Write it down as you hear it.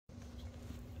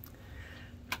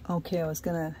Okay, I was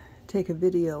gonna take a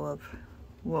video of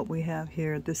what we have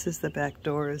here. This is the back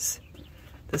doors.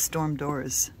 The storm door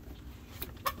is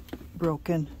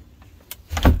broken.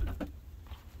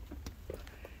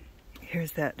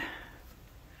 Here's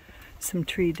some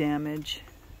tree damage.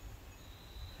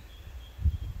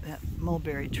 That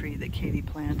mulberry tree that Katie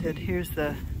planted. Here's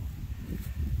the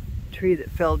tree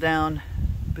that fell down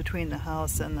between the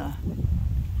house and the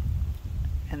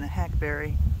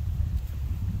hackberry.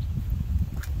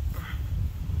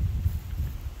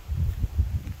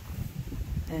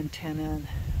 Antenna and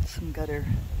some gutter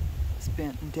is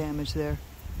bent and damaged there.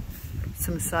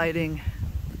 Some siding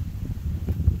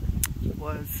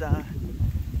was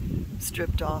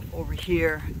stripped off over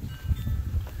here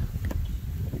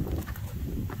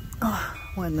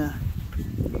when the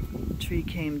tree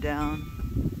came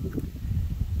down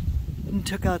and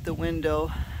took out the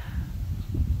window.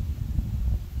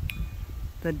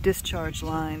 The discharge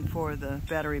line for the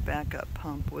battery backup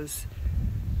pump was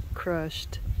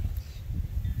crushed.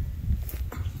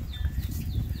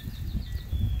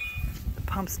 The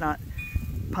pump's not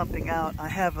pumping out. I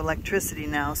have electricity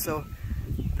now, so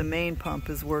the main pump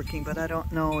is working, but I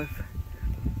don't know if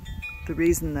the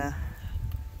reason the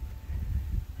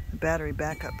battery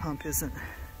backup pump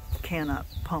cannot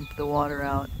pump the water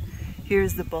out.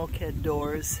 Here's the bulkhead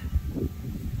doors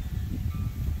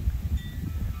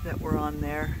that were on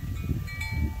there.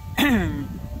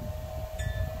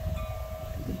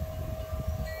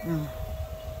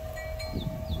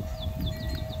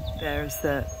 There's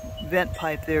the vent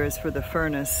pipe there is for the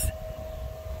furnace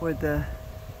where the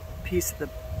piece of the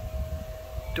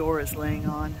door is laying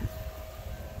on.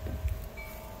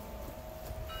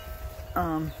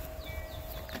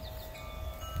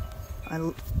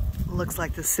 Looks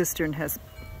like the cistern has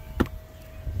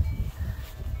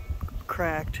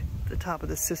cracked. The top of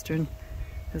the cistern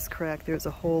has cracked. There's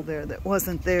a hole there that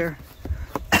wasn't there.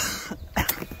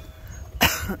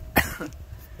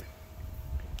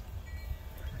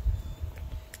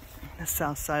 The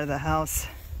south side of the house.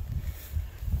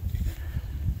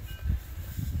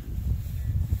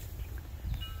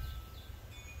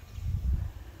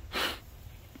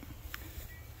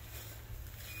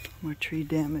 More tree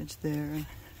damage there.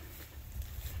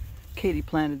 Katie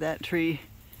planted that tree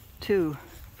too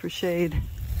for shade.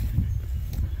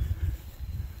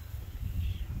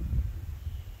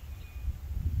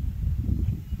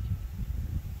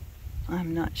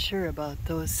 I'm not sure about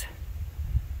those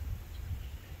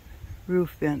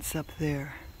roof vents up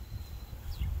there.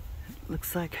 It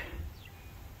looks like,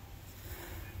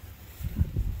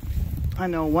 I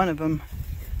know one of them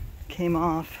came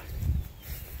off.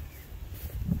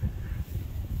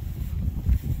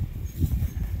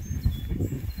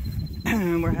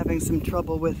 We're having some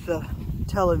trouble with the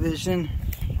television.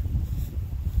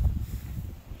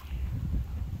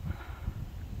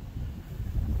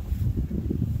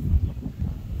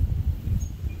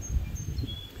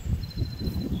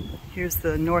 Here's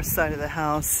the north side of the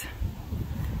house.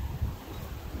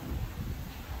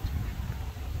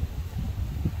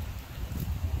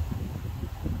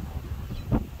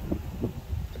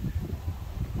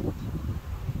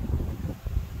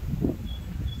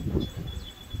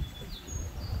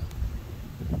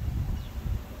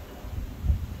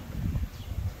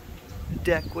 The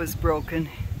deck was broken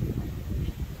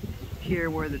here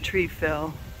where the tree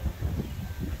fell.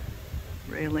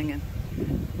 Railing and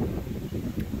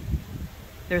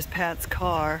there's Pat's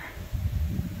car.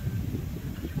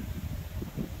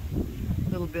 A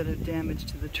little bit of damage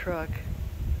to the truck.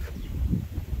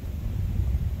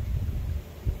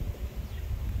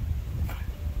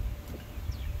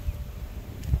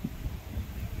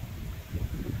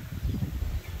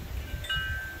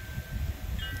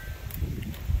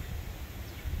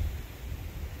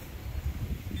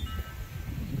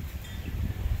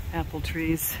 Apple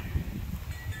trees.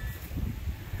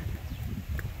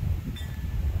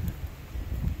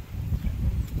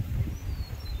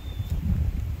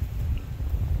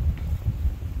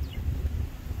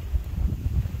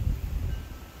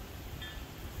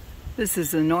 This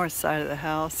is the north side of the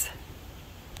house.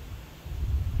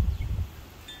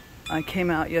 I came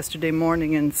out yesterday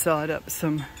morning and sawed up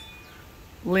some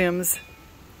limbs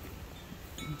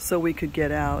so we could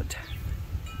get out.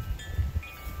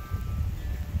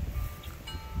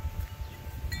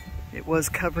 It was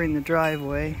covering the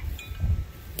driveway.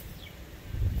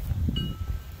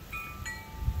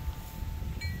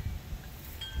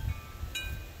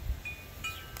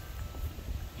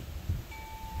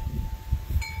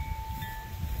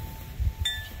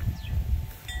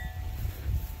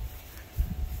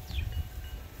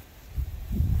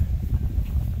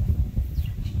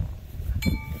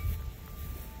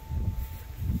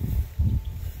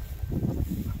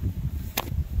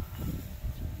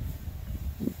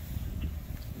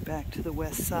 back to the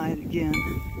west side again.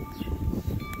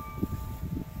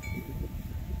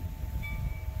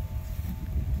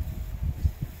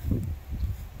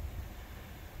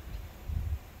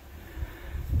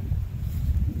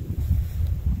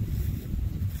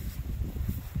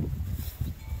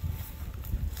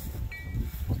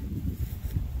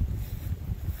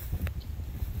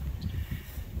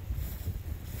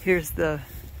 Here's the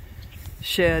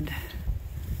shed.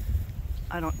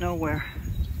 I don't know where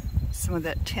some of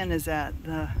that tin is at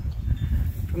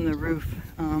from the roof.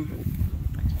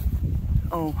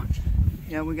 Oh,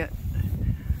 yeah, we got,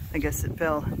 I guess it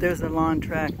fell. There's a lawn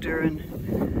tractor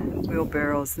and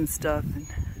wheelbarrows and stuff. And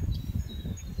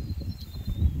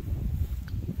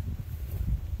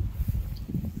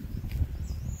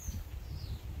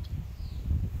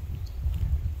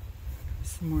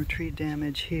some more tree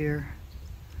damage here.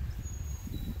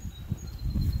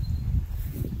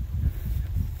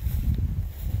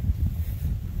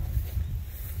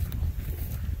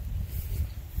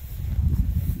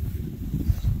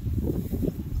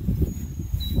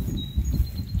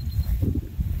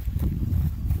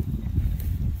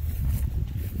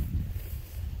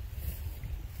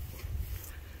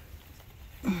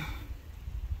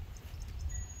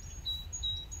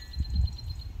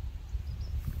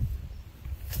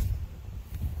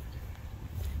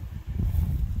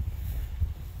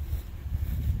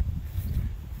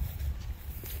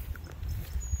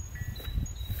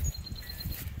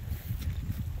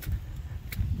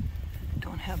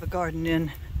 Have a garden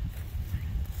in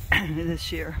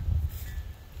this year.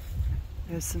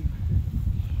 There's some,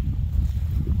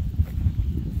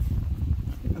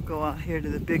 I'll go out here to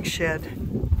the big shed.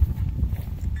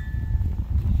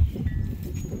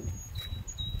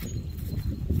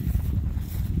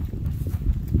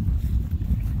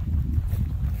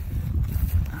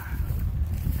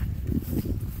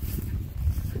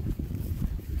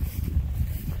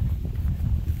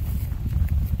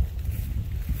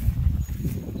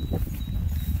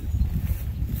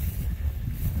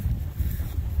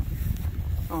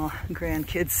 Oh,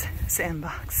 grandkids'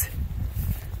 sandbox.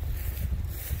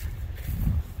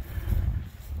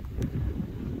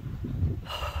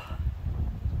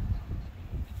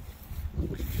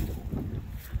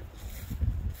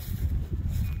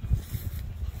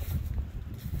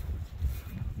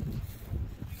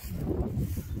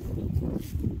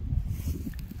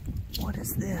 What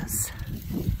is this?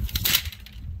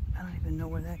 I don't even know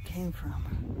where that came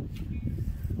from.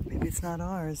 Maybe it's not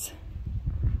ours.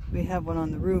 We have one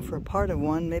on the roof, or part of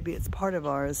one. Maybe it's part of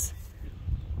ours.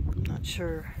 I'm not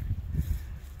sure.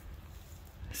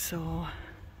 So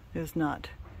there's not.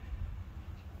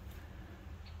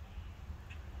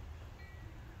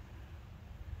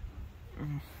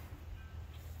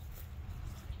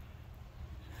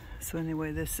 So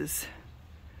anyway, this is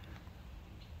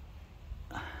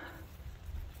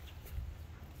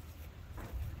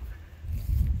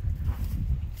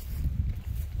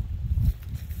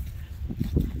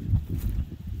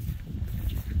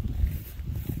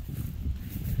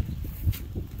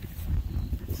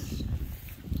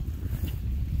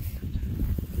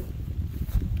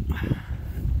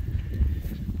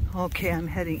okay, I'm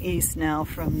heading east now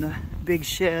from the big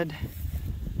shed.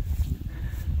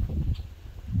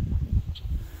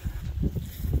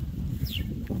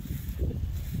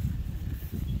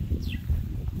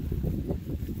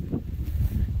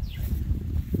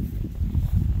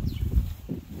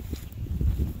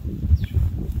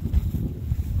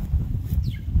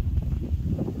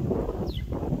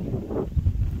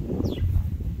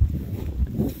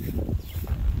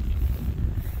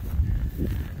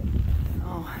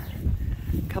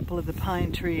 Couple of the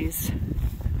pine trees.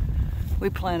 We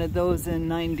planted those in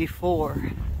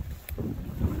 '94.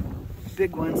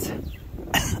 Big ones.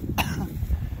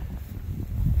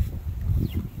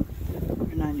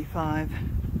 Or '95.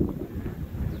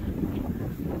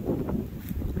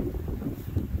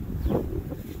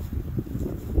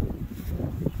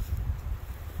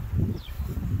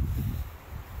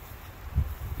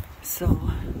 So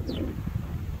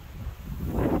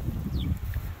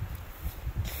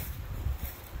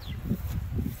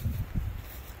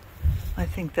I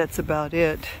think that's about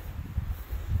it.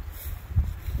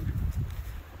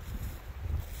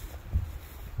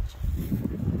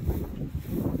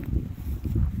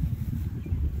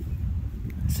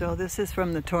 So this is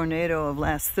from the tornado of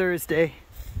last Thursday,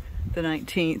 the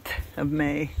 19th of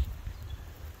May,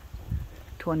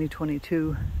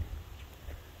 2022.